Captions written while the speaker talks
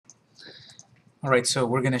All right, so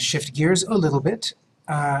we're going to shift gears a little bit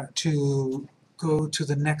to go to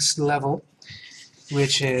the next level,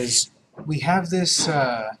 which is we have this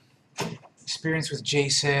experience with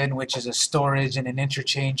JSON, which is a storage and an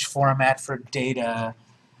interchange format for data.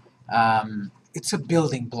 It's a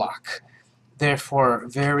building block. Therefore,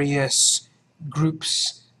 various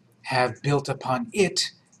groups have built upon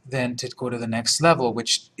it then to go to the next level,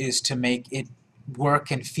 which is to make it work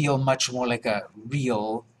and feel much more like a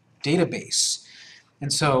real database.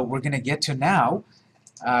 And so we're going to get to now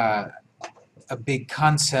a big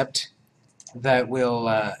concept that will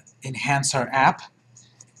enhance our app,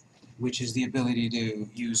 which is the ability to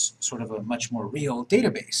use sort of a much more real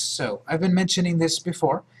database. So I've been mentioning this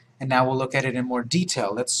before, and now we'll look at it in more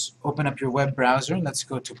detail. Let's open up your web browser and let's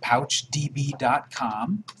go to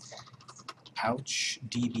pouchdb.com.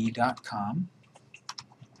 Pouchdb.com.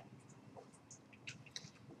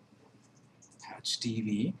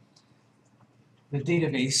 PouchDB. The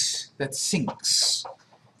database that syncs.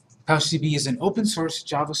 PouchDB is an open source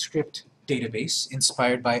JavaScript database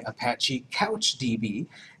inspired by Apache CouchDB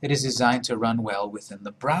that is designed to run well within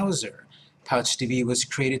the browser. PouchDB was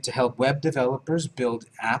created to help web developers build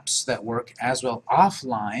apps that work as well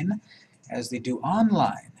offline as they do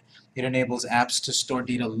online. It enables apps to store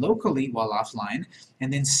data locally while offline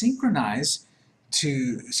and then synchronize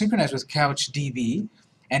with CouchDB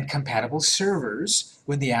and compatible servers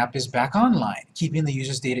when the app is back online, keeping the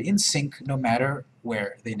user's data in sync no matter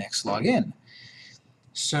where they next log in.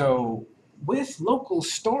 So with local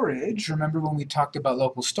storage, remember when we talked about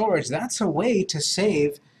local storage, that's a way to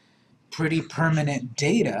save pretty permanent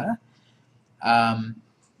data,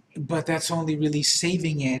 but that's only really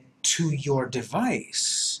saving it to your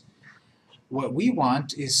device. What we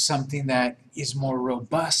want is something that is more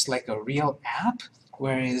robust, like a real app,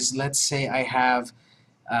 whereas let's say I have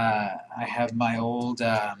my old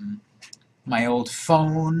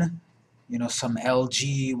phone, you know, some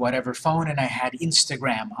LG whatever phone, and I had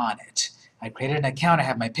Instagram on it. I created an account, I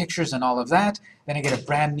have my pictures and all of that, then I get a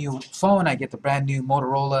brand new phone, I get the brand new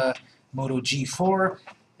Motorola Moto G4,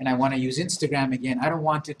 and I want to use Instagram again. I don't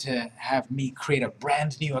want it to have me create a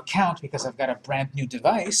brand new account because I've got a brand new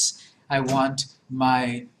device. I want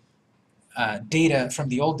my data from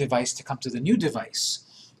the old device to come to the new device.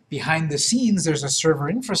 Behind the scenes, there's a server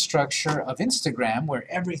infrastructure of Instagram where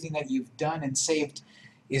everything that you've done and saved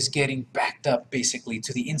is getting backed up basically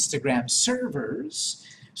to the Instagram servers,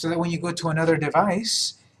 so that when you go to another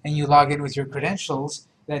device and you log in with your credentials,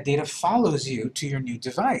 that data follows you to your new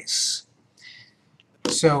device.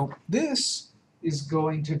 So this is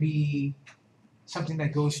going to be something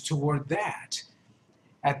that goes toward that.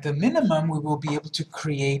 At the minimum, we will be able to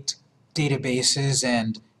create databases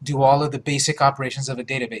and do all of the basic operations of a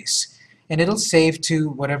database. And it'll save to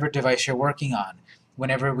whatever device you're working on.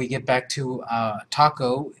 Whenever we get back to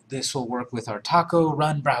Taco, this will work with our Taco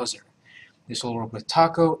Run browser. This will work with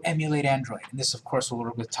Taco Emulate Android. And this, of course, will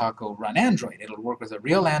work with Taco Run Android. It'll work with a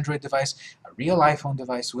real Android device, a real iPhone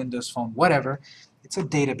device, Windows Phone, whatever. It's a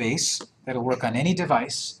database that'll work on any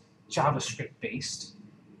device, JavaScript-based.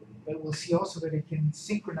 But we'll see also that it can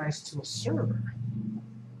synchronize to a server.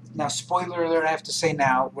 Now, spoiler alert, I have to say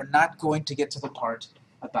now, we're not going to get to the part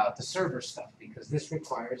about the server stuff, because this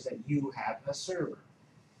requires that you have a server.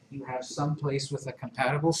 You have some place with a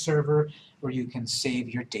compatible server where you can save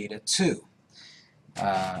your data to.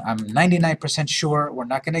 I'm 99% sure we're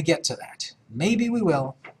not going to get to that. Maybe we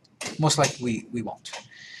will. Most likely we won't.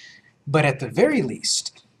 But at the very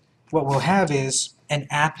least, what we'll have is an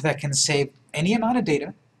app that can save any amount of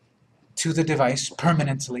data to the device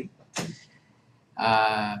permanently.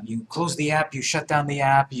 You close the app, you shut down the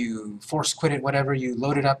app, you force quit it, whatever, you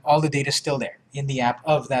load it up, all the data is still there in the app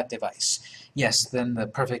of that device. Yes, then the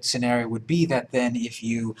perfect scenario would be that then if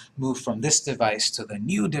you move from this device to the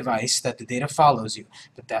new device, that the data follows you.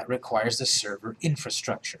 But that requires the server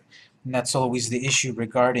infrastructure. And that's always the issue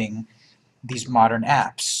regarding these modern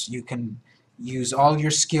apps. You can use all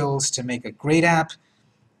your skills to make a great app,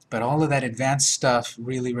 but all of that advanced stuff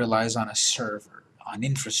really relies on a server, on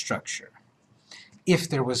infrastructure. If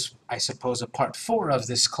there was, I suppose, a part 4 of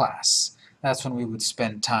this class, that's when we would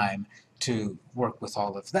spend time to work with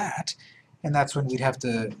all of that, and that's when we'd have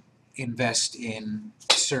to invest in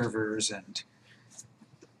servers and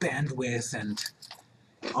bandwidth and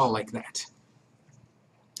all like that.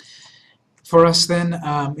 For us then,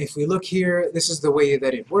 if we look here, this is the way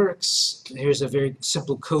that it works. Here's a very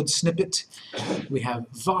simple code snippet. We have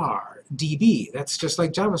var db. That's just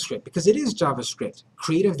like JavaScript, because it is JavaScript.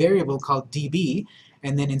 Create a variable called db,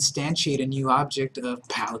 and then instantiate a new object of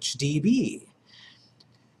pouchdb.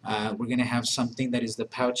 We're going to have something that is the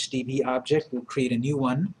pouchdb object. We'll create a new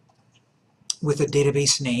one with a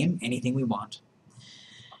database name, anything we want.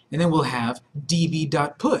 And then we'll have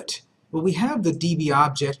db.put. Well, we have the db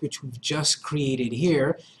object, which we've just created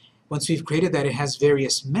here. Once we've created that, it has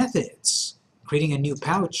various methods. Creating a new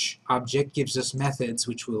pouch object gives us methods,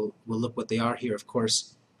 which we'll look what they are here, of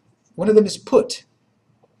course. One of them is put.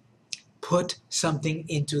 Put something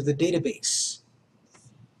into the database.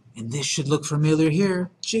 And this should look familiar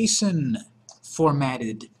here. JSON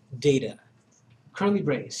formatted data. Curly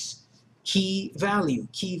brace. Key value,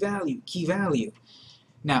 key value, key value.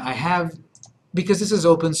 Now I have, because this is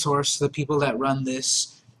open source, the people that run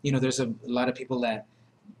this, you know, there's a lot of people that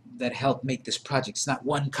help make this project. It's not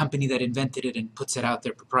one company that invented it and puts it out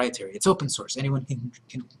there proprietary. It's open source. Anyone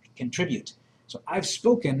can contribute. So I've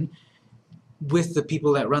spoken with the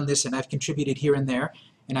people that run this, and I've contributed here and there,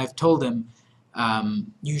 and I've told them,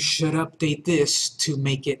 you should update this to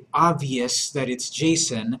make it obvious that it's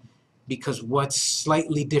JSON, because what's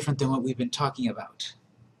slightly different than what we've been talking about?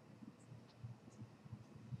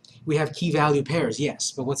 We have key value pairs,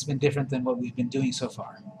 yes, but what's been different than what we've been doing so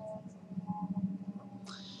far?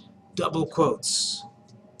 Double quotes.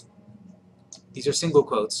 These are single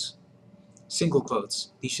quotes. Single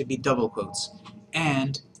quotes. These should be double quotes.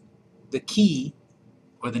 And the key,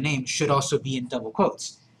 or the name, should also be in double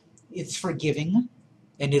quotes. It's forgiving,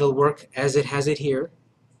 and it'll work as it has it here,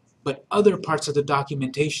 but other parts of the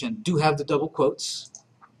documentation do have the double quotes.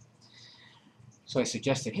 So I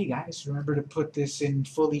suggested, hey guys, remember to put this in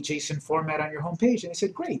fully JSON format on your home page. And they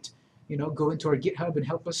said, great, you know, go into our GitHub and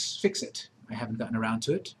help us fix it. I haven't gotten around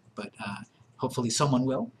to it, but hopefully someone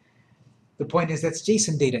will. The point is that's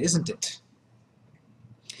JSON data, isn't it?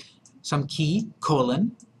 Some key,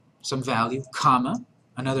 colon, some value, comma,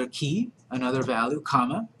 another key, another value,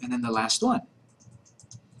 comma, and then the last one.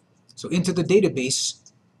 So into the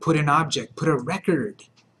database, put an object, put a record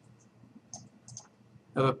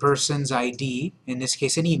of a person's ID, in this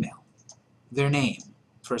case an email, their name,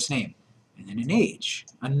 first name, and then an age,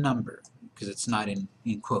 a number, because it's not in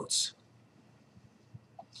quotes.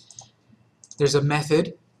 There's a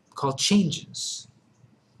method called changes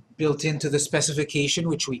built into the specification,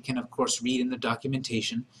 which we can of course read in the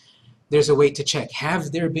documentation. There's a way to check,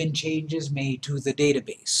 have there been changes made to the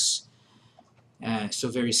database? So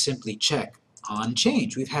very simply check on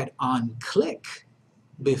change. We've had on click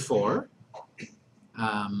before.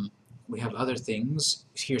 We have other things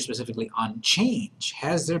here, specifically on change.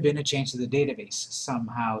 Has there been a change to the database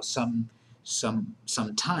somehow, some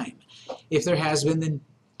time? If there has been, then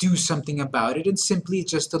do something about it, and simply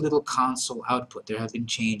just a little console output. There have been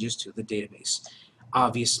changes to the database.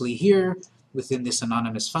 Obviously here, within this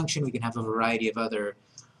anonymous function, we can have a variety of other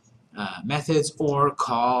methods, or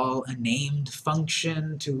call a named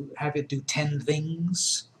function to have it do 10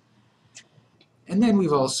 things. And then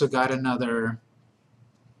we've also got another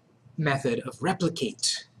method of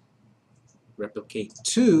replicate. Replicate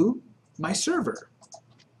to my server.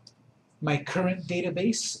 My current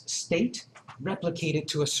database state, replicate it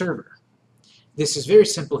to a server. This is very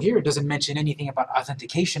simple here. It doesn't mention anything about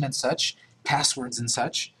authentication and such, passwords and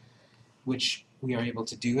such, which we are able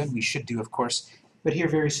to do, and we should do, of course. But here,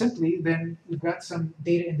 very simply, then we've got some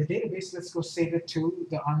data in the database. Let's go save it to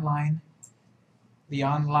the online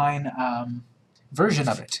version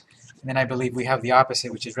of it. And then I believe we have the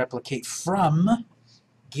opposite, which is replicate from,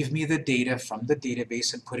 give me the data from the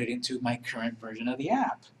database and put it into my current version of the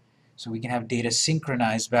app. So we can have data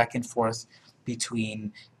synchronized back and forth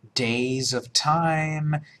between days of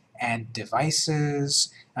time and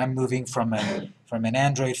devices. I'm moving from an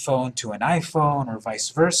Android phone to an iPhone or vice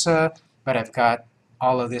versa, but I've got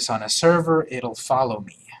all of this on a server. It'll follow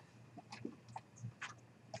me.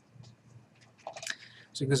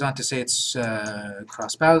 So it goes on to say it's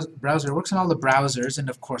cross-browser. It works on all the browsers and,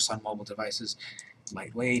 of course, on mobile devices.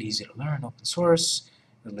 Lightweight, easy to learn, open source.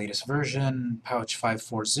 The latest version, Pouch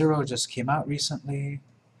 5.4.0, just came out recently.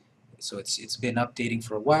 So it's been updating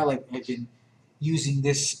for a while. I've been using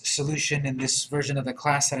this solution in this version of the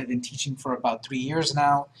class that I've been teaching for about 3 years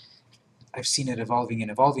now. I've seen it evolving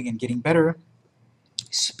and getting better,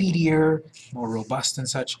 speedier, more robust and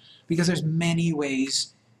such, because there's many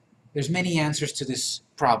ways, there's many answers to this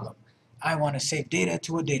problem. I want to save data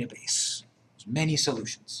to a database. There's many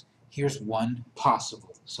solutions. Here's one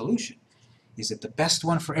possible solution. Is it the best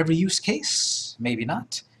one for every use case? Maybe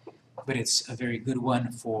not, but it's a very good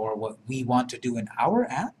one for what we want to do in our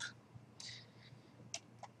app.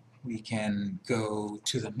 We can go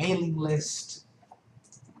to the mailing list.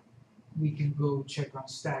 We can go check on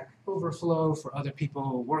Stack Overflow for other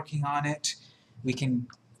people working on it. We can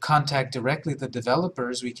contact directly the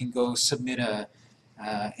developers. We can go submit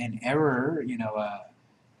an error, you know,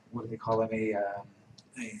 what do they call it,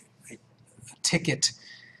 a ticket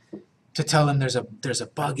to tell them there's a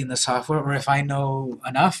bug in the software, or if I know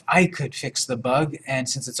enough, I could fix the bug, and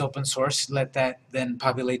since it's open source, let that then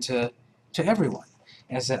populate to everyone.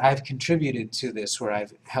 As that I've contributed to this, where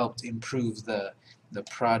I've helped improve the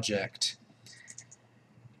project.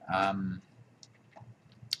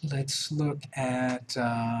 Let's look at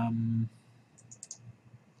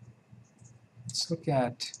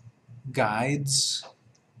guides.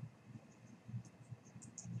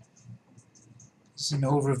 This is an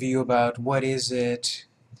overview about what is it.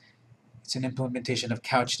 It's an implementation of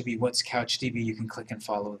CouchDB. What's CouchDB? You can click and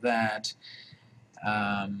follow that.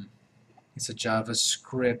 It's a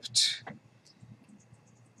JavaScript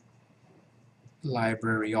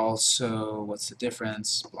library also. What's the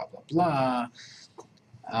difference? Blah, blah,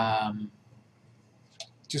 blah.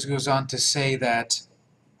 Just goes on to say that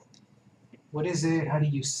what is it? How do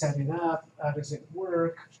you set it up? How does it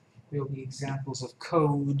work? There will be examples of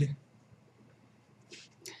code.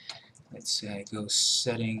 Let's say I go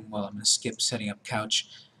setting, well, I'm going to skip setting up Couch.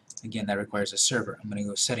 Again, that requires a server. I'm going to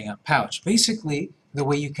go setting up Pouch. Basically, the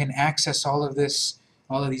way you can access all of this,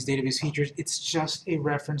 all of these database features, it's just a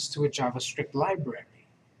reference to a JavaScript library.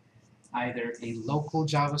 Either a local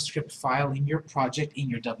JavaScript file in your project, in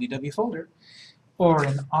your www folder, or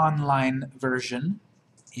an online version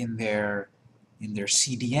in their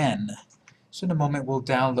CDN. So in a moment we'll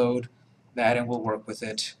download that and we'll work with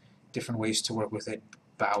it. Different ways to work with it.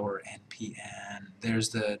 Bower npm. There's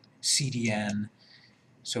the CDN.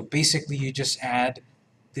 So basically you just add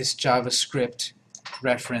this JavaScript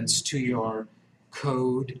reference to your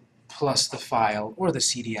code plus the file or the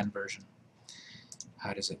CDN version.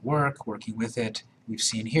 How does it work? Working with it, we've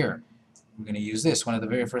seen here. We're going to use this. One of the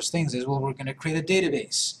very first things is, well, we're going to create a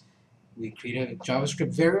database. We create a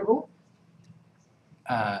JavaScript variable,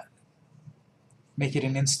 make it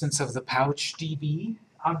an instance of the PouchDB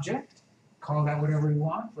object, call that whatever we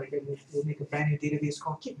want. Like we'll make a brand new database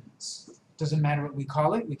called kittens. Doesn't matter what we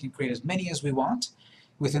call it. We can create as many as we want.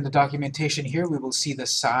 Within the documentation here, we will see the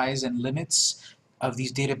size and limits of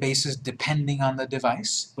these databases depending on the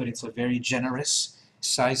device, but it's a very generous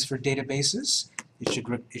size for databases. It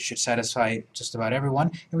should satisfy just about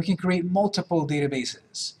everyone, and we can create multiple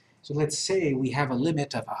databases. So let's say we have a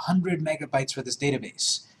limit of 100 megabytes for this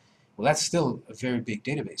database. Well, that's still a very big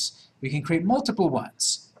database. We can create multiple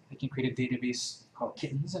ones. I can create a database called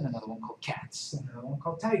kittens, and another one called cats, and another one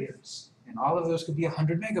called tigers. And all of those could be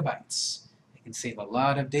 100 megabytes. I can save a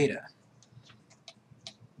lot of data,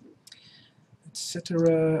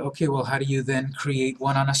 etc. Okay, well, how do you then create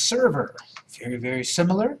one on a server? Very, very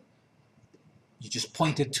similar. You just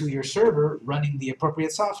point it to your server running the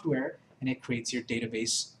appropriate software, and it creates your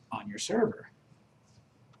database on your server,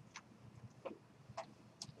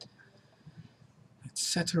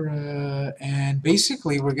 etc. And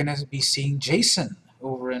basically, we're going to be seeing JSON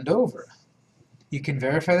over and over. You can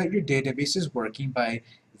verify that your database is working by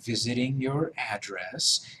visiting your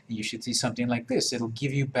address, and you should see something like this. It'll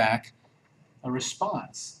give you back a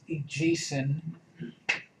response, a JSON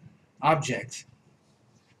object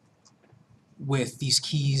with these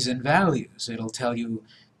keys and values. It'll tell you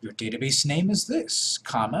your database name is this,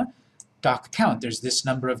 comma, doc count. There's this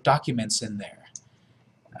number of documents in there.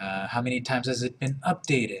 How many times has it been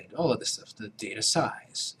updated? All of this stuff, the data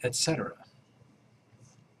size, etc.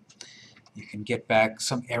 You can get back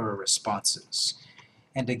some error responses.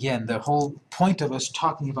 And again, the whole point of us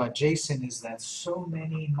talking about JSON is that so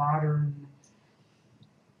many modern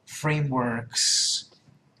frameworks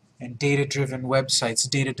and data-driven websites,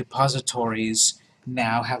 data depositories,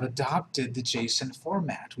 now have adopted the JSON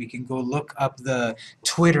format. We can go look up the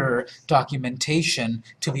Twitter documentation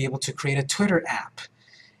to be able to create a Twitter app.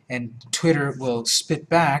 And Twitter will spit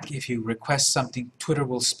back, if you request something, Twitter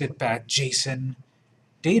will spit back JSON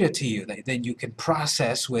data to you that then you can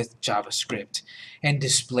process with JavaScript and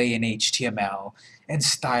display in HTML and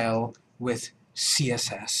style with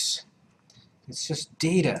CSS. It's just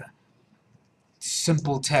data.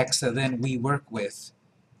 Simple text that then we work with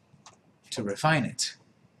to refine it.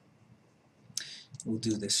 We'll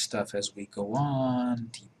do this stuff as we go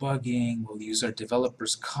on, debugging, we'll use our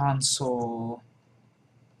developers console,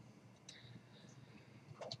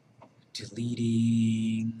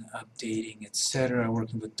 deleting, updating, etc.,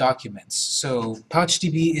 working with documents. So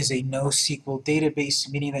PouchDB is a NoSQL database,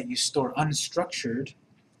 meaning that you store unstructured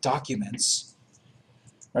documents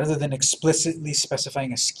rather than explicitly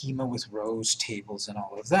specifying a schema with rows, tables, and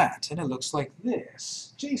all of that. And it looks like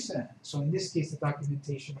this, JSON. So in this case, the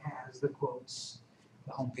documentation has the quotes.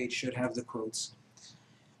 The home page should have the quotes.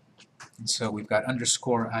 And so we've got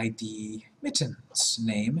underscore ID mittens,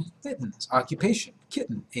 name mittens, occupation,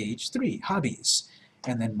 kitten, age 3, hobbies,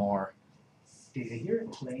 and then more Data here,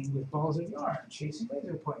 playing with balls of yarn, chasing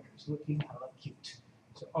laser pointers, looking hella cute.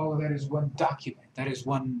 So all of that is one document. That is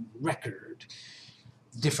one record.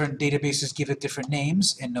 Different databases give it different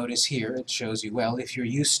names, and notice here it shows you, well, if you're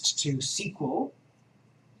used to SQL,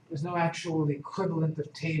 there's no actual equivalent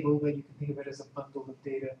of table, but you can think of it as a bundle of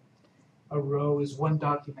data. A row is one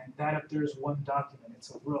document. That up there is one document.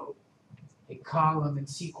 It's a row. A column in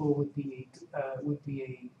SQL would be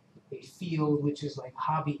a field which is like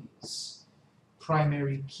hobbies.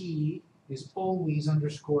 Primary key is always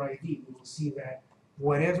underscore ID. We will see that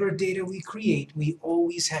whatever data we create, we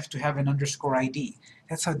always have to have an underscore ID.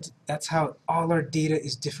 That's how all our data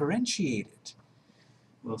is differentiated.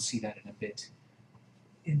 We'll see that in a bit.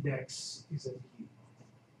 Index is a view.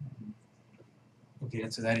 We'll get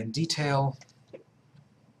into that in detail.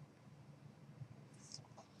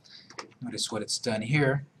 Notice what it's done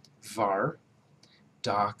here. var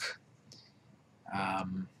doc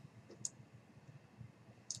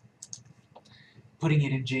putting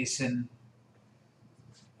it in JSON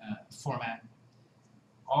format.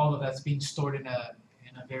 All of that's being stored in a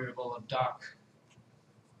variable of doc.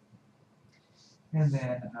 And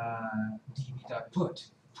then db.put.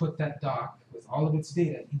 Put that doc with all of its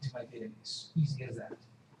data into my database. Easy as that.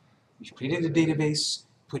 We've created a database,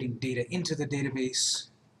 putting data into the database,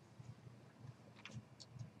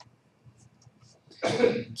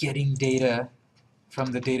 getting data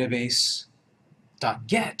from the database.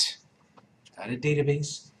 .get. Got a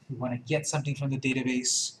database. We want to get something from the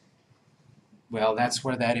database. Well, that's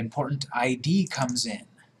where that important ID comes in.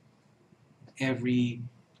 Every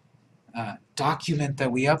document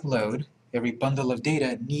that we upload, every bundle of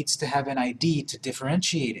data, needs to have an ID to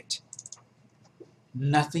differentiate it.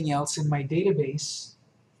 Nothing else in my database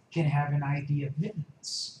can have an ID of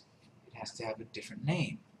mittens. It has to have a different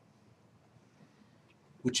name.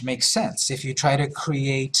 Which makes sense. If you try to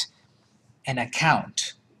create an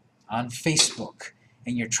account on Facebook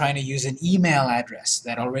and you're trying to use an email address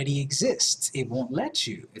that already exists, it won't let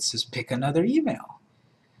you. It says pick another email.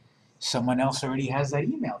 Someone else already has that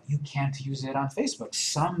email. You can't use it on Facebook.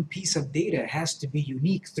 Some piece of data has to be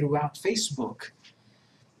unique throughout Facebook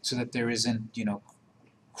so that there isn't, you know,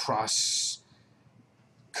 cross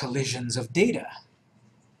collisions of data.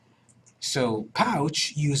 So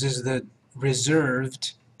Pouch uses the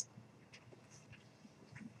reserved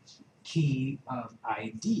key of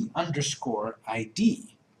ID, underscore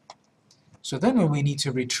ID. So then when we need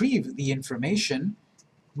to retrieve the information,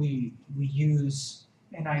 we use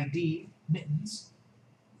an ID, mittens,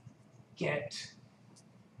 get.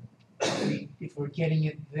 If we're getting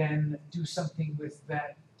it, then do something with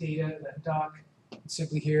that data, that doc.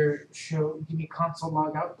 Simply here, give me console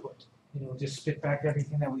log output. And it'll just spit back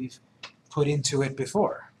everything that we've put into it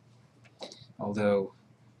before. Although,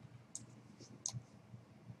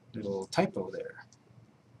 little typo there.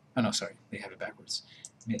 Oh no, sorry, they have it backwards.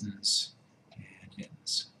 Mittens and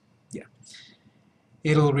mittens. Yeah.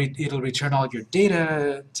 It'll return all your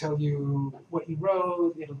data, tell you what you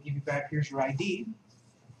wrote, it'll give you back, here's your ID,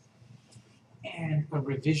 and a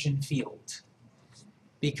revision field.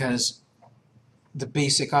 Because the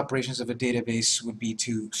basic operations of a database would be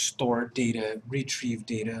to store data, retrieve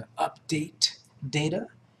data, update data.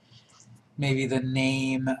 Maybe the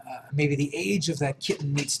name, maybe the age of that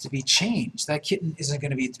kitten needs to be changed. That kitten isn't going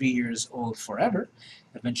to be 3 years old forever.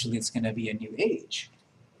 Eventually it's going to be a new age.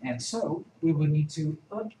 And so we would need to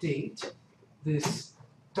update this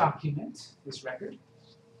document, this record,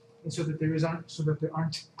 and so that there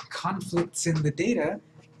aren't conflicts in the data.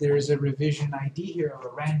 There is a revision ID here of a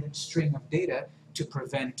random string of data to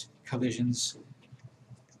prevent collisions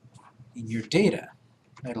in your data.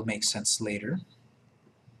 That'll make sense later.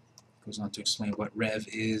 Goes on to explain what rev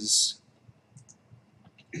is.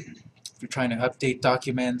 If you're trying to update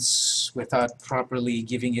documents without properly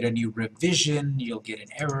giving it a new revision, you'll get an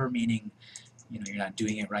error, meaning you're not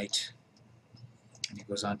doing it right. And it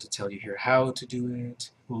goes on to tell you here how to do it.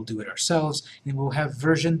 We'll do it ourselves, and we'll have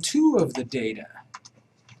version 2 of the data.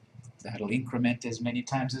 That'll increment as many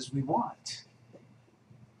times as we want.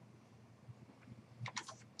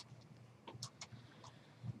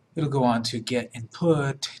 It'll go on to get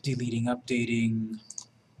input, deleting, updating,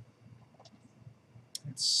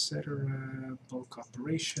 etc. Bulk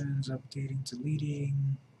operations, updating,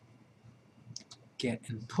 deleting, get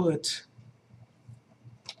input,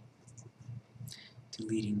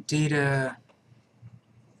 deleting data,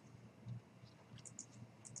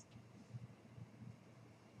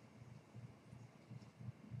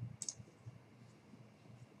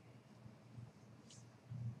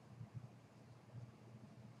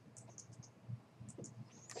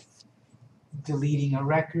 deleting a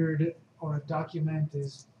record or a document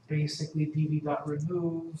is basically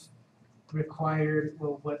db.remove required,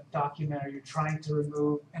 well, what document are you trying to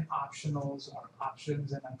remove, and optionals are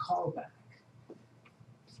options and a callback.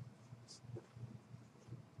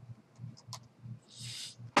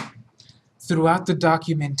 Throughout the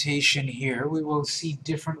documentation here, we will see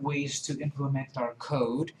different ways to implement our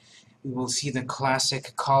code. We will see the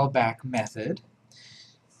classic callback method,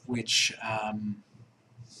 which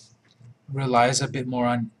relies a bit more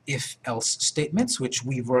on if-else statements, which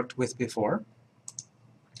we've worked with before.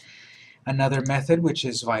 Another method, which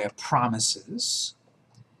is via promises,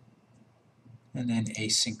 and then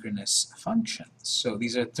asynchronous functions. So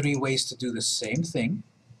these are three ways to do the same thing.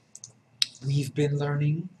 We've been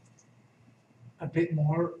learning a bit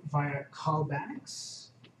more via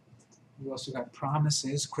callbacks. We also got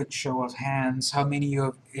promises. Quick show of hands. How many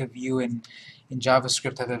of you in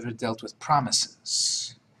JavaScript have ever dealt with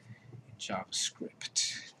promises in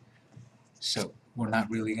JavaScript? So we're not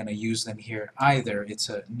really going to use them here either. It's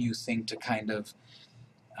a new thing to kind of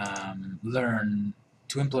learn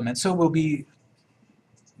to implement. So we'll be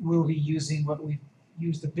using what we've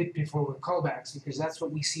used a bit before with callbacks, because that's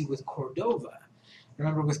what we see with Cordova.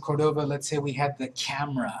 Remember with Cordova, let's say we had the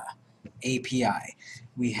camera API.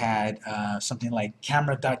 We had something like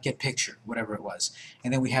camera.getPicture, whatever it was.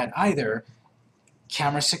 And then we had either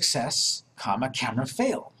camera success, comma, camera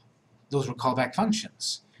fail. Those were callback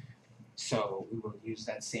functions. So we will use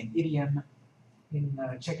that same idiom in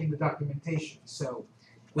checking the documentation. So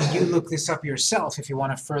when you look this up yourself, if you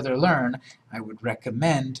want to further learn, I would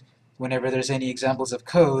recommend whenever there's any examples of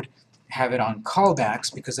code, have it on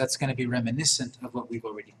callbacks, because that's going to be reminiscent of what we've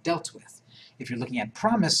already dealt with. If you're looking at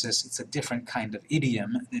promises, it's a different kind of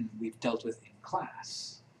idiom than we've dealt with in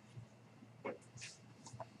class.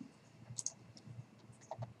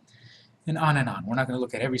 And on and on. We're not going to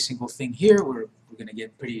look at every single thing here. We're going to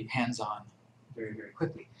get pretty hands-on very, very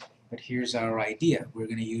quickly. But here's our idea. We're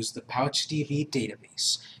going to use the PouchDB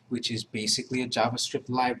database, which is basically a JavaScript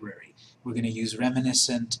library. We're going to use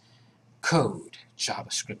reminiscent code,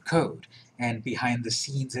 JavaScript code, and behind the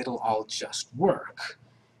scenes it'll all just work.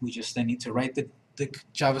 We just then need to write the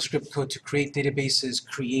JavaScript code to create databases,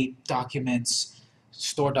 create documents,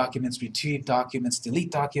 store documents, retrieve documents,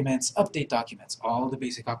 delete documents, update documents, all the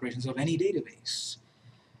basic operations of any database.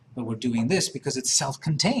 But we're doing this because it's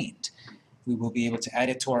self-contained. We will be able to add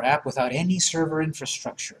it to our app without any server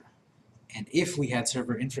infrastructure. And if we had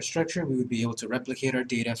server infrastructure, we would be able to replicate our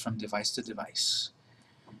data from device to device.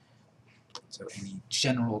 So any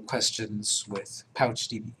general questions with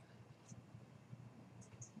PouchDB?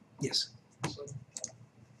 Yes? So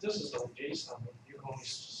this is all JSON, but you can only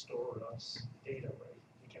store data, right?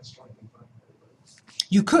 You can't store anything binary,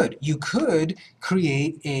 right? You could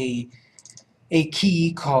create a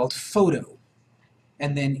key called photo.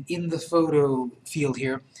 And then in the photo field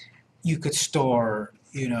here, you could store,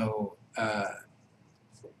 you know,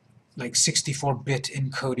 like 64-bit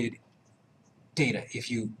encoded data. If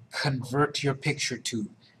you convert your picture to,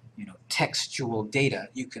 you know, textual data,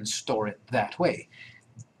 you can store it that way.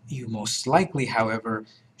 You most likely, however,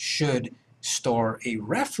 should store a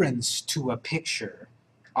reference to a picture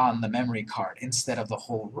on the memory card instead of the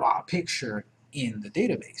whole raw picture in the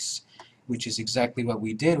database, which is exactly what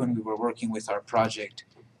we did when we were working with our project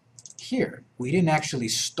here. We didn't actually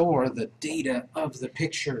store the data of the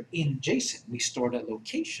picture in JSON. We stored a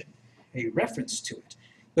location, a reference to it.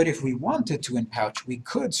 But if we wanted to in Pouch, we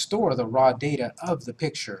could store the raw data of the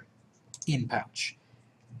picture in Pouch.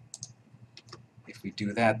 If we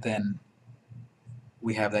do that, then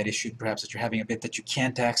we have that issue perhaps that you're having a bit that you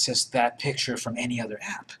can't access that picture from any other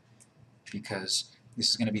app, because this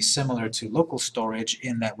is going to be similar to local storage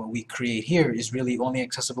in that what we create here is really only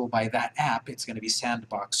accessible by that app. It's going to be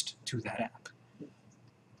sandboxed to that app.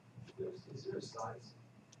 Is there a size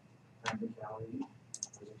practicality,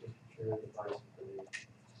 or is it just pure device related?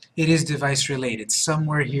 It is device related.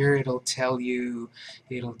 Somewhere here it'll tell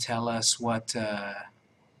us what, it'll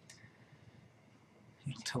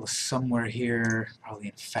tell us somewhere here, probably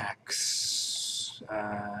in facts,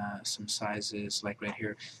 some sizes, like right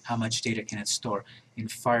here, how much data can it store. In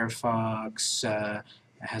Firefox, it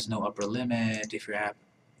has no upper limit. If your app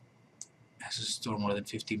has to store more than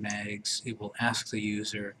 50 megs, it will ask the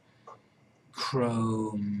user.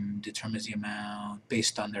 Chrome determines the amount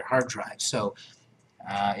based on their hard drive. So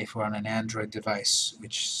if we're on an Android device,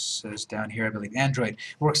 which says down here, I believe Android,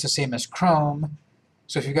 works the same as Chrome.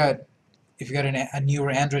 So if you've got a newer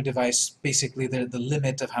Android device, basically the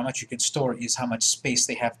limit of how much you can store is how much space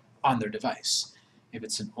they have on their device. If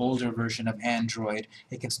it's an older version of Android,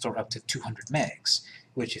 it can store up to 200 megs,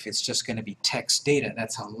 which if it's just going to be text data,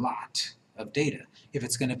 that's a lot of data. If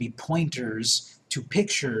it's going to be pointers to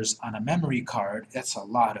pictures on a memory card, that's a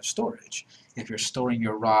lot of storage. If you're storing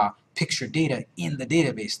your raw picture data in the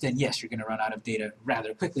database, then yes, you're going to run out of data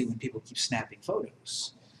rather quickly when people keep snapping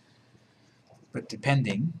photos. But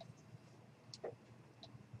depending,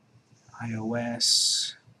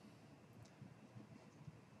 iOS,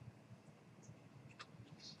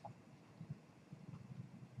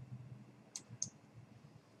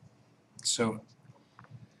 so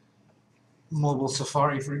mobile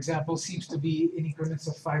Safari, for example, seems to be in increments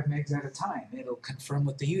of 5 megs at a time. It'll confirm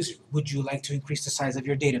with the user, would you like to increase the size of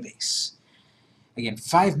your database? Again,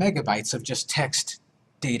 5 megabytes of just text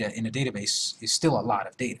data in a database is still a lot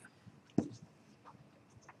of data.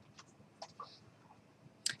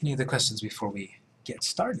 Any other questions before we get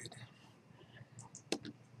started?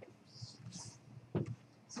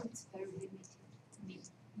 So it's very limited. I mean,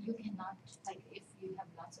 you cannot, like, if you have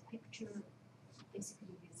lots of picture,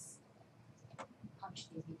 basically this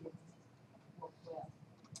PouchDB didn't work well.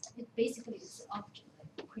 It basically is object,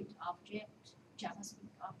 like create object,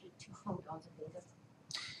 JavaScript object to hold all the data.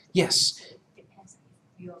 Yes. So it depends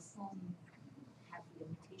if your phone have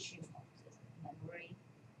limitation of the memory,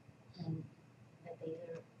 and the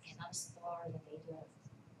data cannot store the data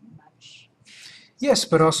much. Yes,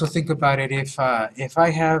 but also think about it, if I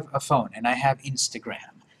have a phone and I have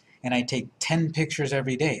Instagram and I take 10 pictures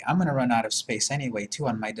every day, I'm going to run out of space anyway too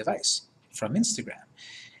on my device from Instagram.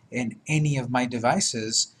 And any of my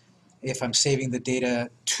devices, if I'm saving the data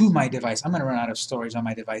to my device, I'm going to run out of storage on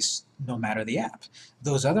my device no matter the app.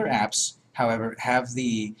 Those other apps, however, have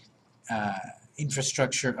the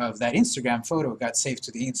infrastructure of that Instagram photo got saved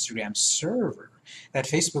to the Instagram server. That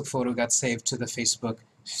Facebook photo got saved to the Facebook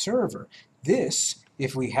server. This,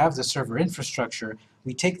 if we have the server infrastructure,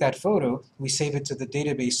 we take that photo, we save it to the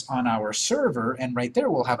database on our server, and right there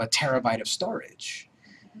we'll have a terabyte of storage.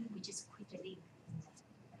 We just create a link.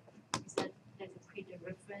 Is that create a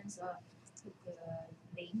reference or put the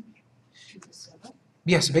link to the server?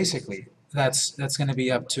 Yes, basically, that's going to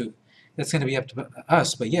be up to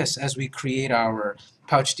us. But yes, as we create our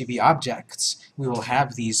PouchDB objects, we will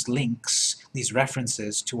have these links, these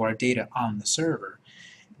references to our data on the server,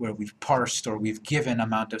 where we've parsed or we've given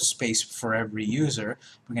amount of space for every user.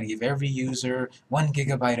 We're going to give every user 1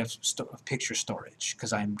 gigabyte of picture storage,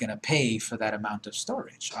 because I'm going to pay for that amount of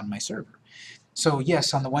storage on my server. So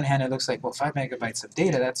yes, on the one hand, it looks like, well, 5 megabytes of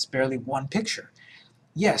data, that's barely one picture.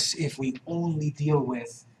 Yes, if we only deal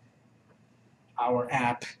with our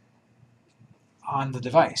app on the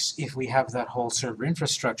device. If we have that whole server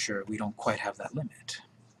infrastructure, we don't quite have that limit.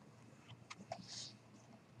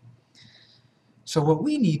 So what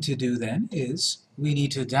we need to do then is we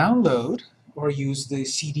need to download or use the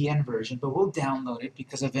CDN version, but we'll download it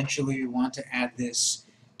because eventually we want to add this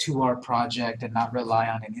to our project and not rely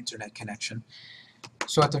on an internet connection.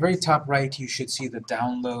 So at the very top right, you should see the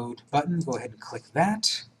download button. Go ahead and click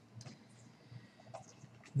that.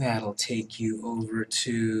 That'll take you over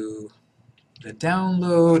to the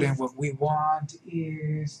download, and what we want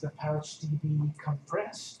is the PouchDB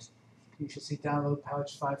compressed. You should see download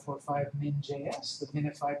Pouch 545 min.js, the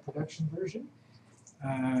minified production version.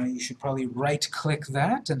 You should probably right-click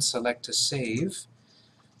that and select to save.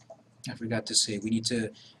 I forgot to say,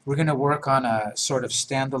 we're going to work on a sort of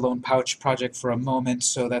standalone Pouch project for a moment,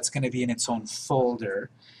 so that's going to be in its own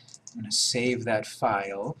folder. I'm going to save that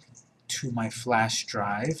file to my flash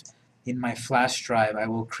drive. In my flash drive, I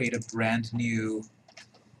will create a brand new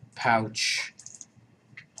Pouch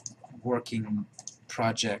working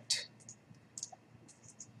project.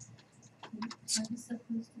 Are you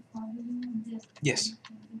supposed to follow the Yes.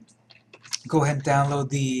 Go ahead and download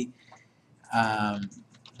the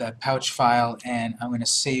that Pouch file, and I'm going to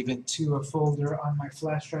save it to a folder on my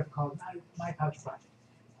flash drive called my Pouch project.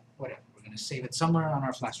 Whatever. We're going to save it somewhere on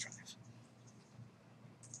our flash drive.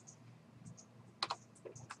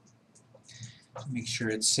 Make sure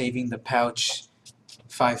it's saving the Pouch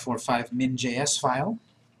 545 min.js file.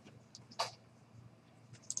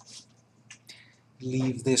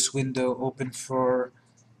 Leave this window open for,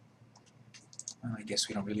 well, I guess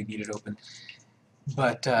we don't really need it open,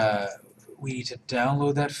 but we need to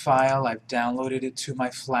download that file. I've downloaded it to my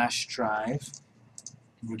flash drive.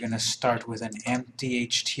 We're going to start with an empty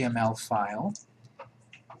HTML file.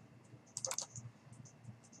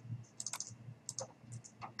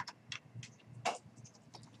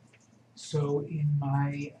 So in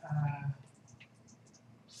my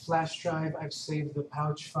flash drive, I've saved the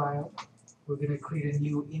Pouch file. We're going to create a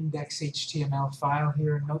new index.html file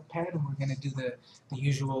here in Notepad, and we're going to do the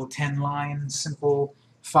usual 10-line simple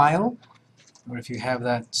file. Or if you have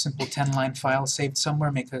that simple 10-line file saved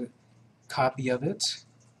somewhere, make a copy of it.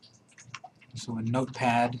 So in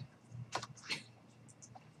Notepad,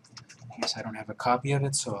 Yes, I don't have a copy of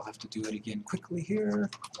it, so I'll have to do it again quickly here.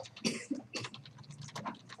 I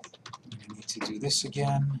need to do this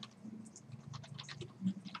again.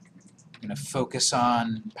 I'm going to focus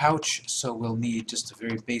on pouch, so we'll need just a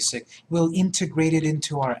very basic. We'll integrate it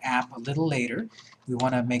into our app a little later. We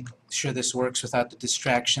want to make sure this works without the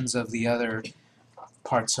distractions of the other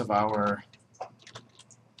parts of our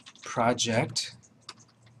project.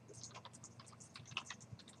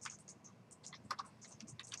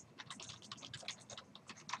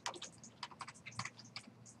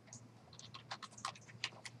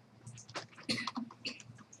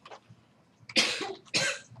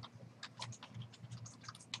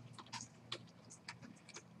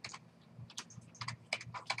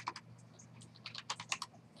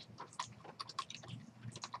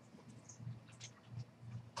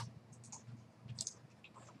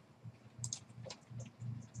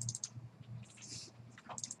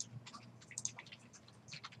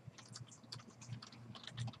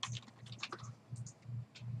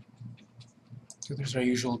 So there's our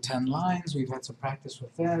usual 10 lines. We've had some practice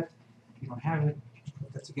with that. If you don't have it,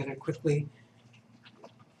 put that together quickly.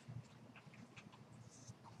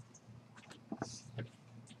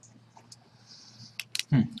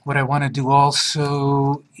 What I want to do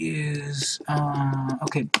also is,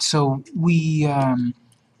 okay, so we're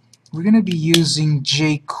going to be using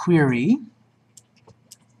jQuery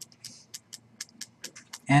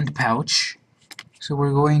and pouch. So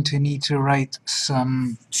we're going to need to write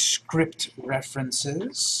some script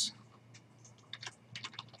references.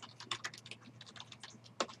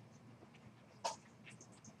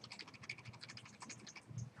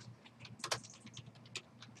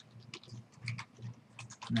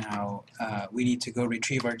 Now, we need to go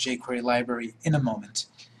retrieve our jQuery library in a moment.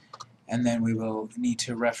 And then we will need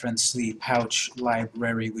to reference the pouch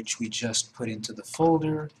library, which we just put into the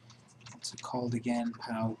folder. What's it called again?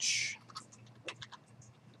 Pouch.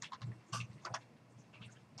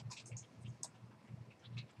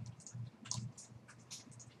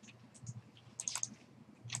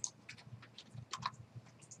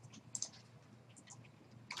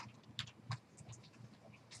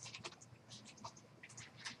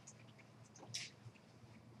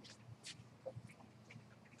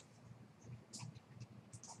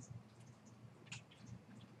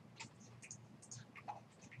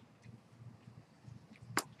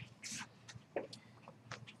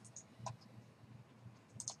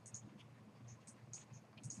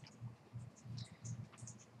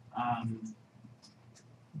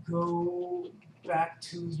 Go back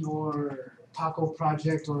to your Taco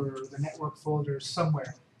project or the network folder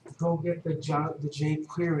somewhere. Go get the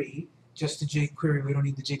jQuery, just the jQuery, we don't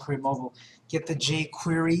need the jQuery mobile. Get the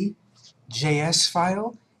jQuery JS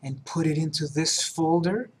file and put it into this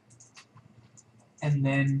folder, and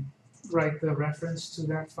then write the reference to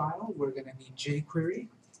that file. We're going to need jQuery.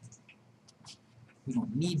 We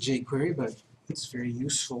don't need jQuery, but it's very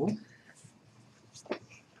useful.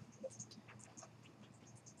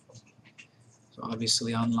 So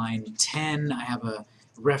obviously on line 10, I have a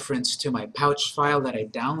reference to my pouch file that I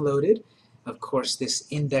downloaded. Of course, this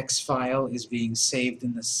index file is being saved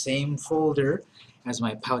in the same folder as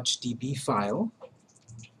my pouchdb file,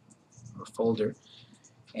 or folder.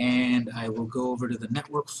 And I will go over to the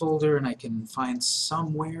network folder, and I can find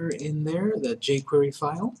somewhere in there the jQuery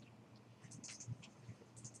file.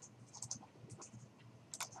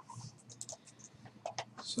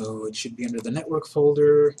 So it should be under the network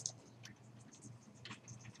folder.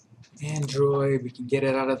 Android, we can get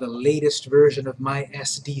it out of the latest version of my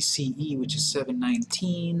SDCE, which is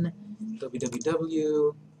 7.19,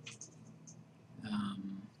 www,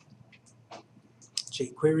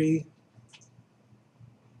 jQuery,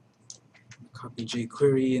 copy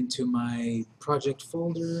jQuery into my project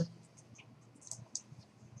folder.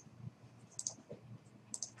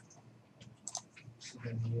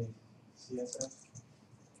 CSS.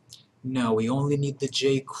 No, we only need the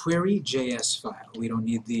jQuery JS file. We don't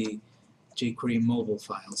need the jQuery mobile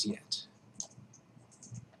files yet.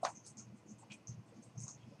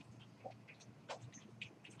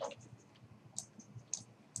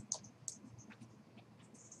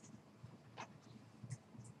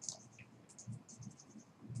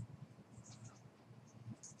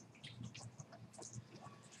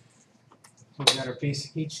 We've got our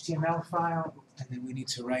basic HTML file, and then we need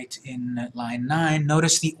to write in line 9.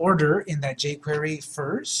 Notice the order in that jQuery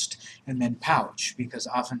first, and then pouch, because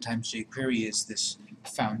oftentimes jQuery is this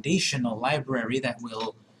foundational library that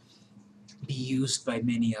will be used by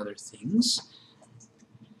many other things.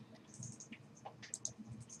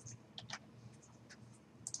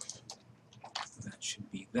 That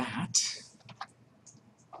should be that.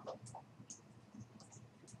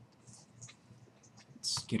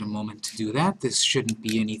 get a moment to do that. This shouldn't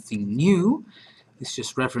be anything new. This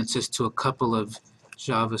just references to a couple of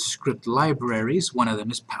JavaScript libraries. One of them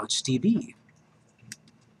is PouchDB.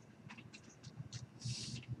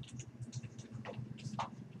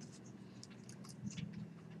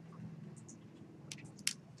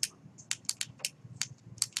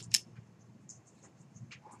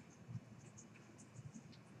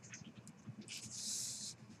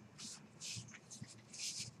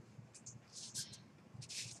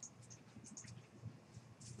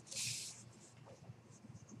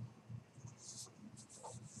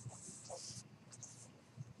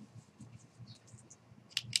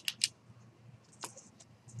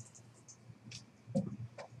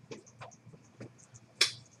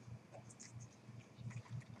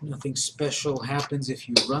 Nothing special happens if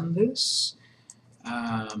you run this.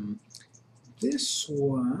 This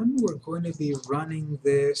one, we're going to be running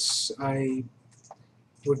this. We're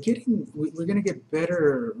going to get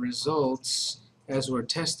better results as we're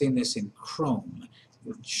testing this in Chrome.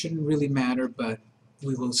 It shouldn't really matter, but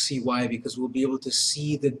we will see why, because we'll be able to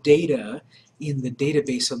see the data in the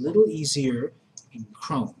database a little easier in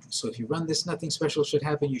Chrome. So if you run this, nothing special should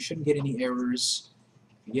happen. You shouldn't get any errors.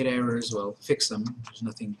 If you get errors, well, fix them. There's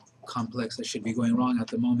nothing complex that should be going wrong at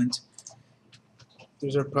the moment.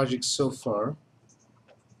 There's our project so far.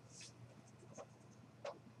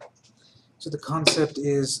 So the concept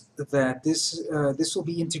is that this will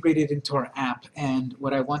be integrated into our app, and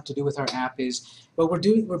what I want to do with our app is, well,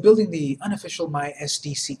 we're building the unofficial My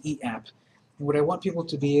SDCE app. And what I want people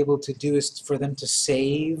to be able to do is for them to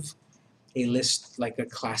save a list, like a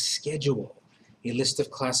class schedule, a list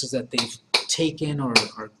of classes that they've taken or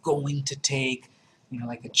are going to take, you know,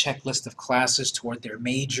 like a checklist of classes toward their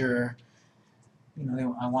major. You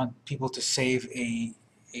know, I want people to save an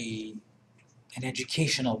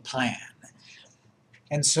educational plan.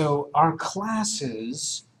 And so our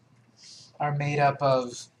classes are made up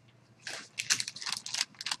of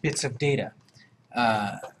bits of data.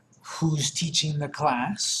 Who's teaching the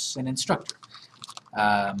class? An instructor.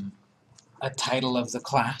 A title of the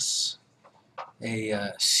class.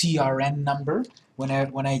 A CRN number. When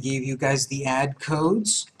I gave you guys the add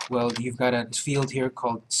codes, well, you've got a field here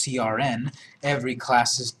called CRN. Every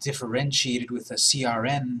class is differentiated with a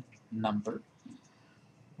CRN number.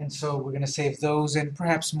 And so we're going to save those and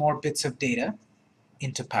perhaps more bits of data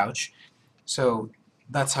into Pouch. So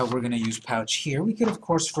that's how we're going to use Pouch here. We could, of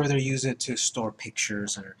course, further use it to store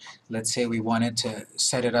pictures, or let's say we wanted to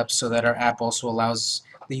set it up so that our app also allows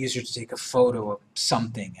the user to take a photo of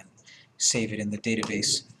something and save it in the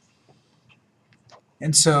database.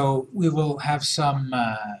 And so we will have some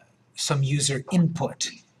user input.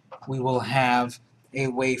 We will have a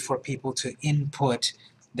way for people to input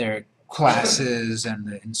their classes and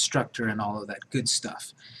the instructor and all of that good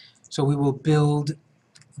stuff. So we will build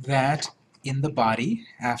that in the body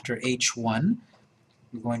after H1.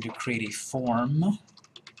 We're going to create a form,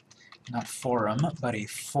 not forum, but a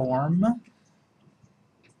form.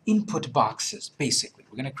 Input boxes, basically.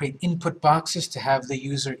 We're going to create input boxes to have the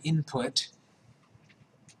user input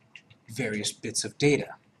various bits of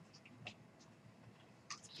data.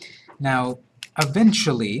 Now,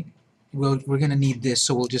 eventually, we're going to need this,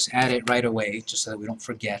 so we'll just add it right away, just so that we don't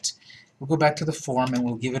forget. We'll go back to the form and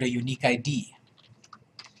we'll give it a unique ID.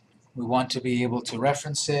 We want to be able to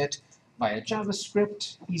reference it via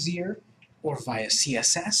JavaScript, easier, or via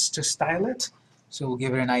CSS to style it. So we'll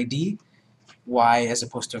give it an ID. Why as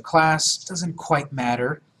opposed to a class doesn't quite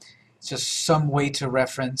matter. It's just some way to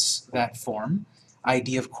reference that form.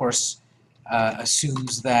 ID, of course,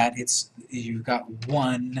 assumes that you've got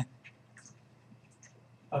one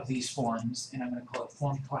of these forms, and I'm going to call it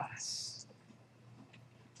form class.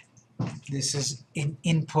 This is an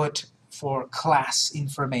input for class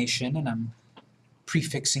information, and I'm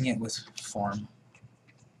prefixing it with form.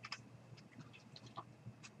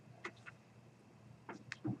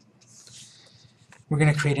 We're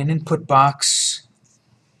going to create an input box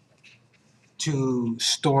to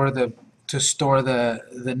store the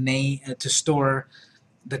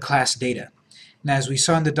class data. Now, as we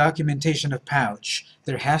saw in the documentation of Pouch,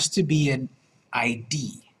 there has to be an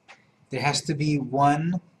ID. There has to be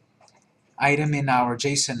one item in our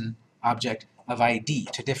JSON object of ID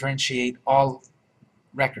to differentiate all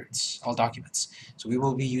records, all documents. So we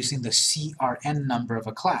will be using the CRN number of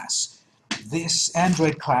a class. This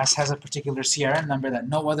Android class has a particular CRN number that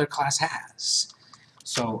no other class has.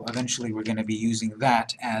 So eventually we're going to be using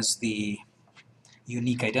that as the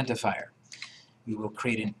unique identifier. We will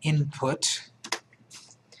create an input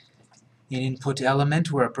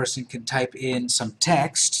element where a person can type in some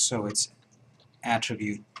text, so its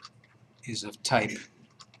attribute is of type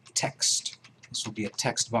text. This will be a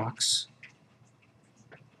text box.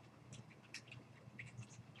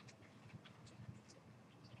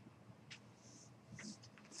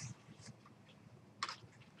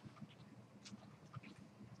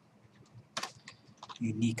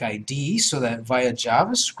 Unique ID, so that via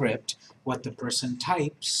JavaScript, what the person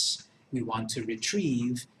types, we want to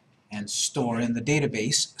retrieve and store in the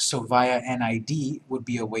database. So via an ID would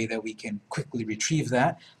be a way that we can quickly retrieve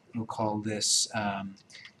that. We'll call this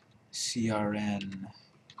CRN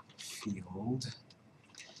field.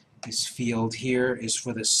 This field here is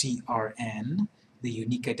for the CRN, the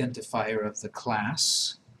unique identifier of the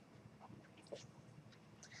class.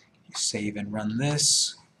 You save and run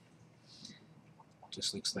this.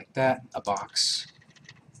 Just looks like that, a box.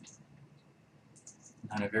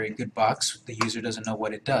 Not a very good box. The user doesn't know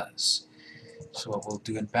what it does. So what we'll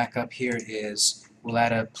do in backup here is we'll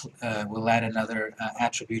add another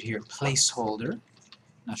attribute here, placeholder.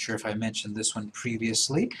 Not sure if I mentioned this one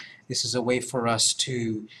previously. This is a way for us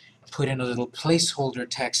to put in a little placeholder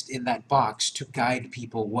text in that box to guide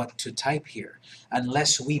people what to type here.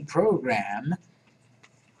 Unless we program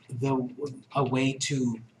a way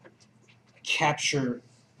to capture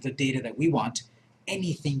the data that we want,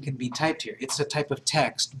 anything can be typed here. It's a type of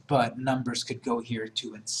text, but numbers could go here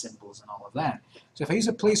too, and symbols and all of that. So if I use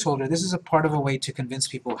a placeholder, this is a part of a way to convince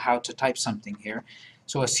people how to type something here.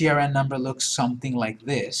 So a CRN number looks something like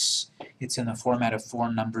this. It's in the format of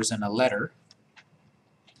 4 numbers and a letter.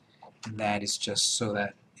 And that is just so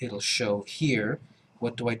that it'll show here.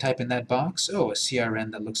 What do I type in that box? Oh, a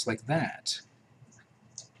CRN that looks like that.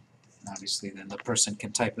 Obviously, then the person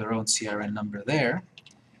can type their own CRN number there,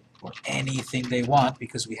 or anything they want,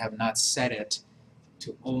 because we have not set it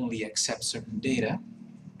to only accept certain data.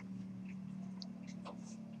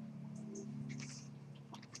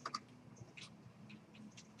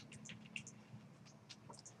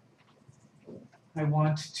 I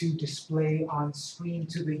want to display on screen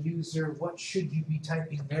to the user what should you be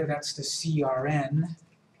typing there. That's the CRN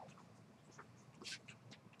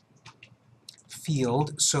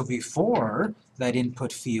field. So before that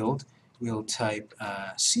input field, we'll type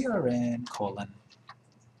CRN colon.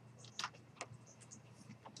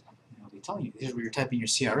 I'll be telling you, here's where you're typing your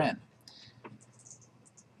CRN.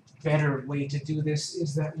 Better way to do this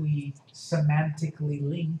is that we semantically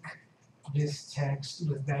link this text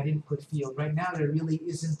with that input field. Right now there really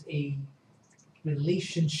isn't a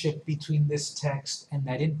relationship between this text and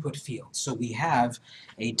that input field. So we have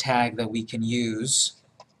a tag that we can use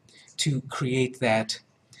to create that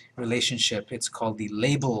relationship. It's called the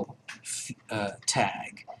label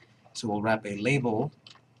tag. So we'll wrap a label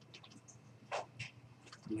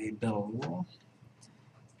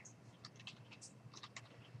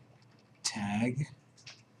tag.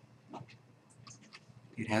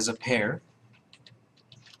 It has a pair.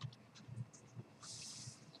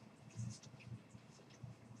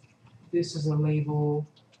 This is a label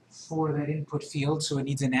for that input field, so it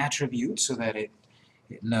needs an attribute so that it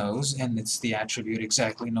knows, and it's the attribute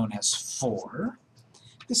exactly known as for.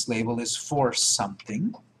 This label is for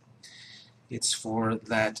something. It's for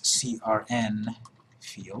that CRN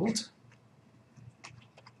field.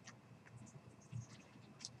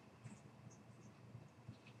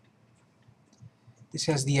 This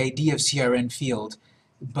has the ID of CRN field,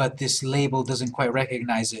 but this label doesn't quite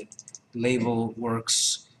recognize it. Label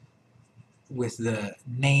works with the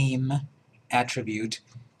name attribute.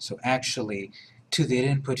 So actually, to the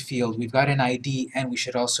input field, we've got an ID, and we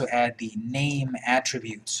should also add the name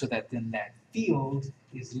attribute so that then that field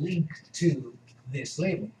is linked to this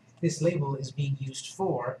label. This label is being used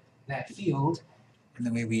for that field, and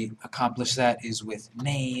the way we accomplish that is with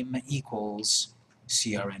name equals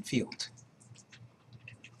CRN field.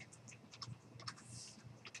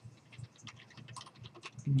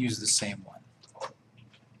 Use the same one.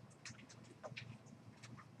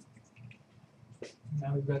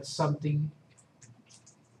 Now we've got something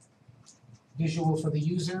visual for the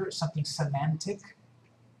user, something semantic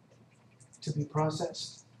to be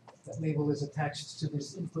processed. That label is attached to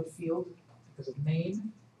this input field because of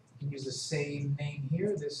name. You can use the same name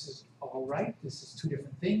here. This is all right. This is 2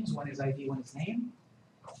 different things. One is ID, one is name.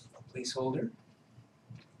 Placeholder.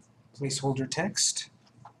 Placeholder text.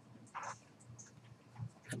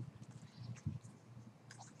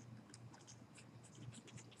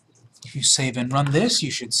 If you save and run this,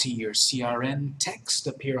 you should see your CRN text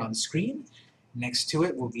appear on screen. Next to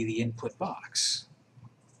it will be the input box.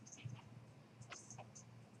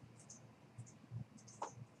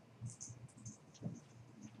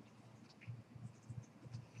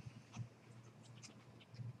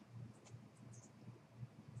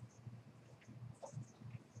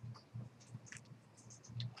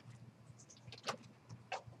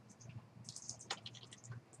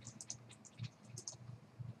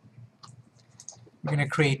 We're going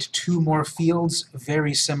to create 2 more fields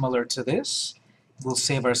very similar to this. We'll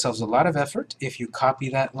save ourselves a lot of effort if you copy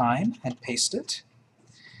that line and paste it,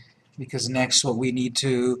 because next what we need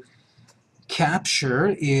to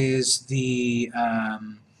capture is the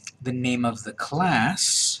name of the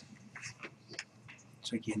class.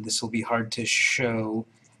 So again, this will be hard to show.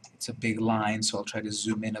 It's a big line, so I'll try to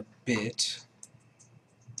zoom in a bit.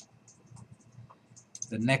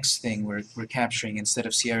 The next thing we're capturing, instead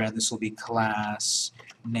of CRN, this will be class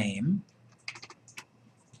name.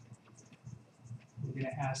 We're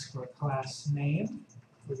going to ask for a class name.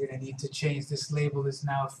 We're going to need to change this label is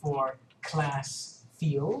now for class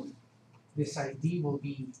field. This ID will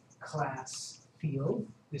be class field.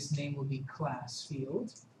 This name will be class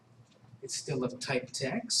field. It's still of type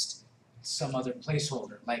text. Some other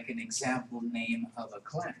placeholder, like an example name of a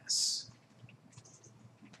class.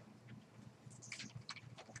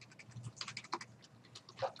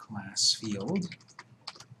 Class field.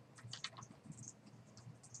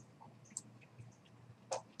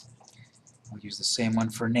 I'll use the same one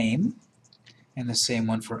for name and the same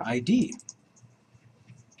one for ID.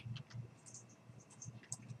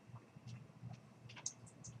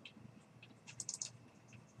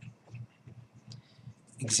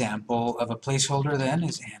 Example of a placeholder then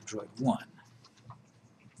is Android 1.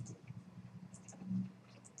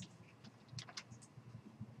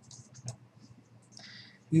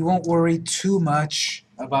 We won't worry too much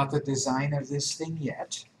about the design of this thing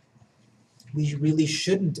yet. We really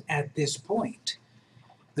shouldn't at this point.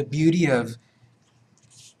 The beauty of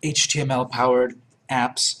HTML-powered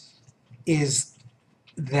apps is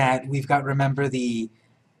that we've got, remember, the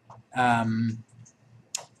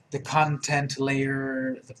content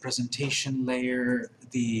layer, the presentation layer,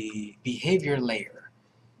 the behavior layer.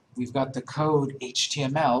 We've got the code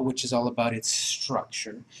HTML, which is all about its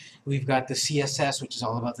structure. We've got the CSS, which is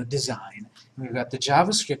all about the design. And we've got the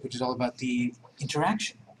JavaScript, which is all about the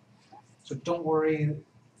interaction. So don't worry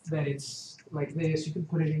that it's like this. You can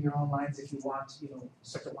put it in your own lines if you want,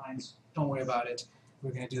 separate lines. Don't worry about it.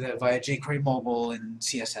 We're going to do that via jQuery Mobile and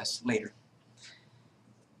CSS later.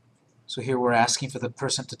 So here we're asking for the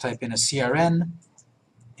person to type in a CRN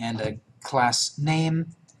and a class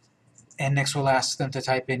name, and next we'll ask them to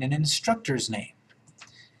type in an instructor's name.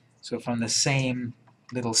 So from the same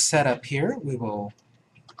little setup here, we will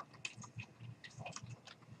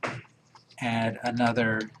add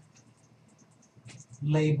another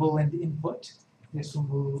label and input. This one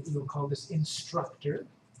we'll call this instructor.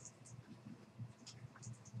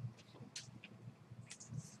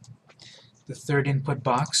 The third input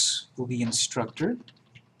box will be instructor.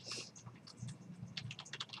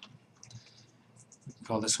 We can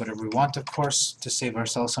call this whatever we want, of course. To save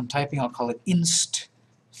ourselves some typing, I'll call it inst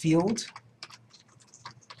field.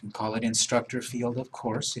 You can call it instructor field, of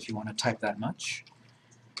course, if you want to type that much.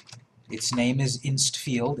 Its name is inst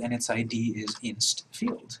field, and its ID is inst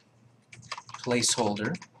field.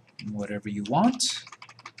 Placeholder, whatever you want.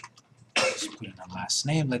 Just put in a last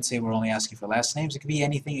name. Let's say we're only asking for last names. It could be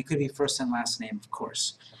anything. It could be first and last name, of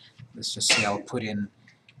course. Let's just say I'll put in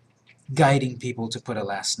guiding people to put a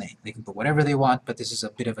last name. They can put whatever they want, but this is a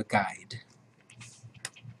bit of a guide.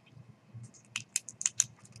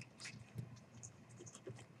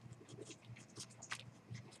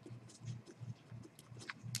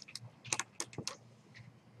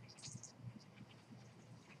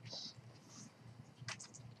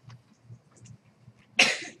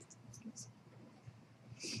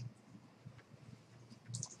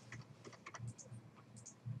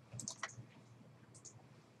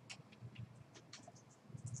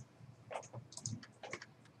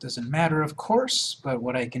 Doesn't matter, of course, but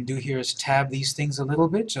what I can do here is tab these things a little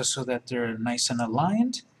bit just so that they're nice and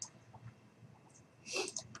aligned.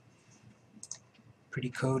 Pretty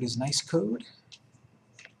code is nice code.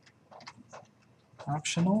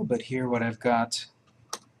 Optional, but here what I've got,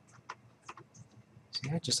 so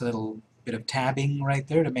yeah, just a little bit of tabbing right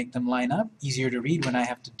there to make them line up. Easier to read when I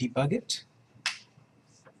have to debug it.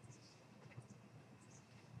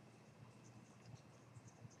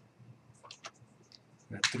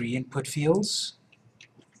 Got 3 input fields.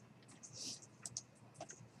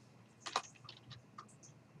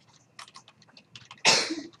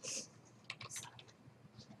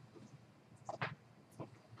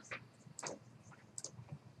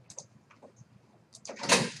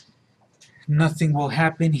 Nothing will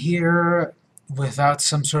happen here without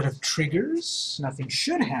some sort of triggers. Nothing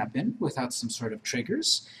should happen without some sort of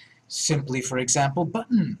triggers. Simply, for example,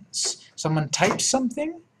 buttons. Someone types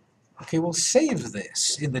something. Okay, we'll save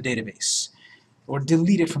this in the database, or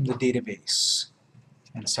delete it from the database,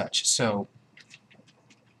 and such. So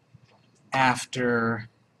after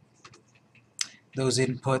those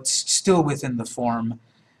inputs still within the form.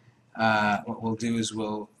 What we'll do is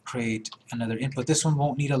we'll create another input. This one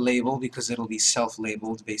won't need a label because it'll be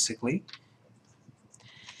self-labeled basically.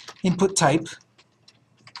 Input type,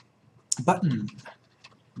 button.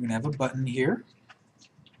 We're going to have a button here.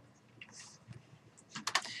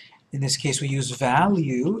 In this case we use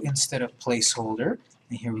value instead of placeholder,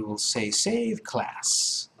 and here we will say save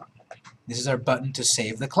class. This is our button to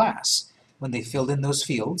save the class. When they filled in those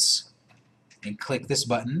fields and click this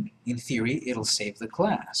button, in theory it'll save the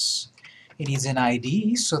class. It needs an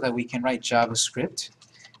ID so that we can write JavaScript.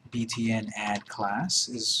 btn add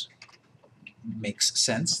class makes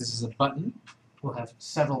sense. This is a button. We'll have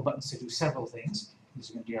several buttons to do several things. This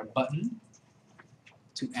is going to be our button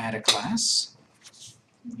to add a class.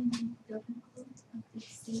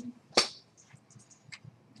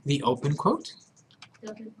 The open quote?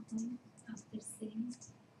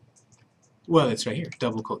 Well, it's right here.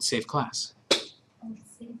 Double quote, save class.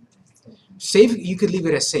 Save, you could leave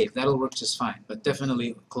it as save. That'll work just fine. But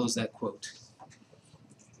definitely close that quote.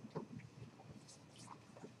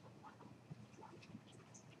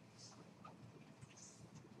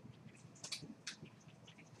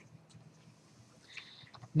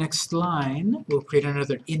 Next line, we'll create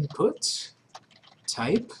another input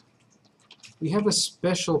type. We have a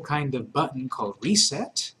special kind of button called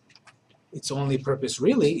reset. Its only purpose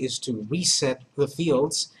really is to reset the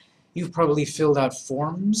fields. You've probably filled out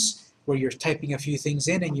forms where you're typing a few things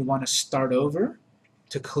in and you want to start over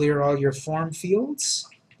to clear all your form fields.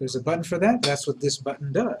 There's a button for that. That's what this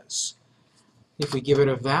button does. If we give it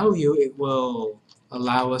a value, it will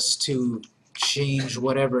allow us to change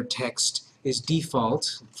whatever text is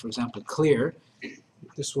default, for example, clear.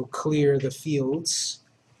 This will clear the fields.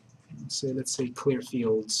 Let's say clear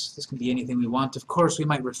fields. This can be anything we want. Of course, we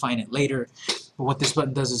might refine it later, but what this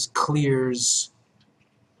button does is clears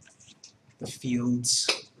the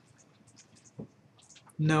fields.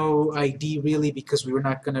 No ID really, because we were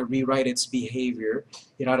not going to rewrite its behavior.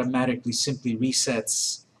 It automatically simply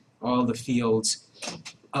resets all the fields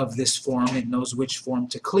of this form. It knows which form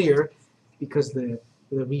to clear because the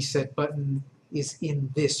reset button is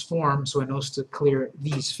in this form, so it knows to clear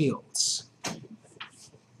these fields.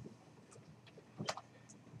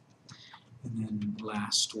 And then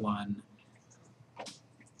last one,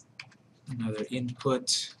 another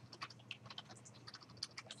input,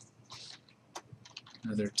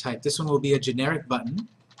 another type. This one will be a generic button.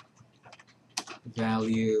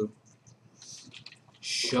 Value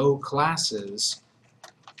show classes.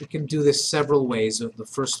 We can do this several ways. The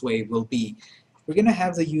first way will be we're going to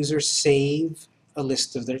have the user save a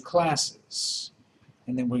list of their classes,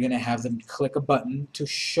 and then we're going to have them click a button to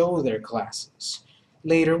show their classes.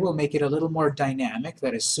 Later we'll make it a little more dynamic,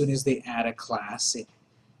 that as soon as they add a class it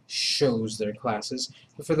shows their classes.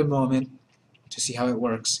 But for the moment, to see how it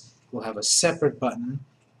works, we'll have a separate button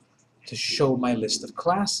to show my list of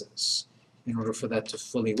classes. In order for that to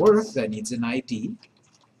fully work, that needs an ID,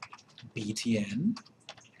 btn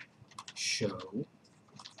show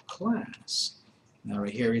class. Now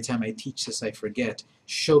right here, every time I teach this I forget.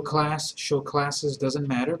 Show class, show classes doesn't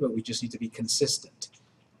matter, but we just need to be consistent.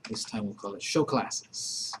 This time we'll call it show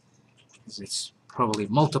classes, because it's probably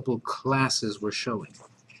multiple classes we're showing.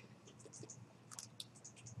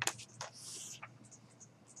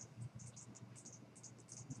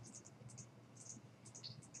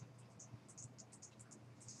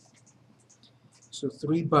 So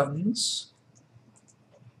 3 buttons.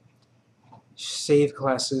 Save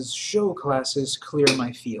classes, show classes, clear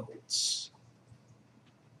my fields.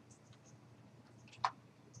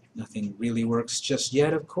 Nothing really works just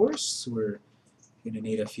yet, of course. We're going to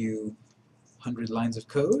need a few hundred lines of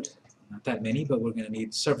code. Not that many, but we're going to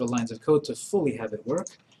need several lines of code to fully have it work.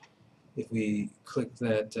 If we click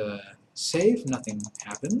that save, nothing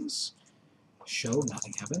happens. Show,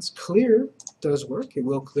 nothing happens. Clear does work. It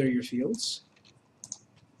will clear your fields.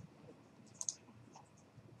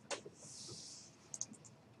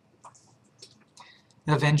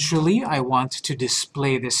 Eventually, I want to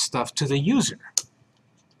display this stuff to the user.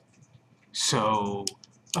 So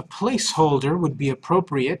a placeholder would be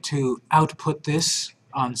appropriate to output this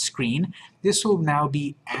on screen. This will now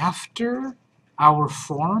be after our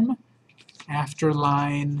form, after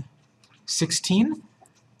line 16.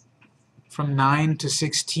 From 9 to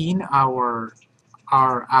 16 are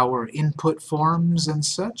our input forms and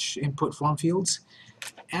such, input form fields.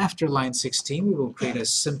 After line 16, we will create a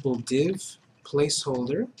simple div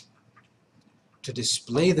placeholder to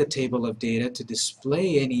display the table of data, to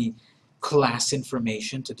display any class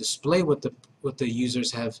information, to display what the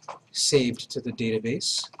users have saved to the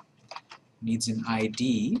database. It needs an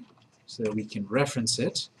ID so that we can reference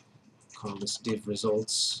it. call this div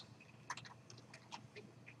results.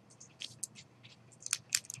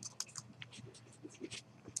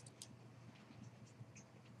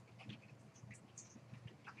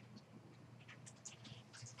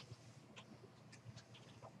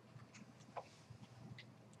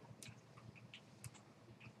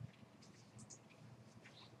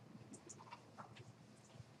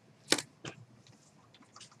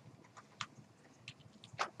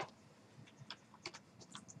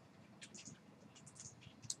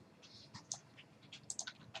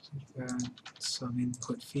 Got some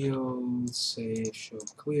input fields, save, show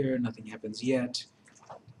clear, nothing happens yet.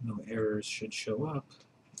 No errors should show up.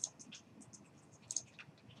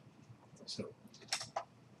 So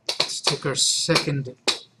let's take our second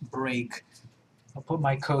break. I'll put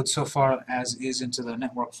my code so far as is into the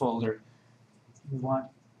network folder. We want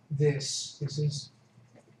this. This is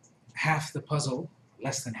half the puzzle,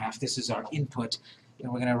 less than half. This is our input.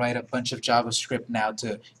 And we're going to write a bunch of JavaScript now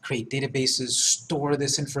to create databases, store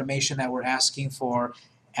this information that we're asking for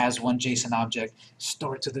as one JSON object,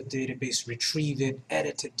 store it to the database, retrieve it,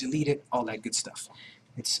 edit it, delete it, all that good stuff.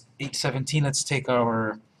 It's 8:17. Let's take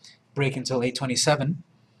our break until 8:27.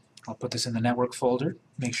 I'll put this in the network folder,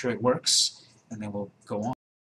 make sure it works, and then we'll go on.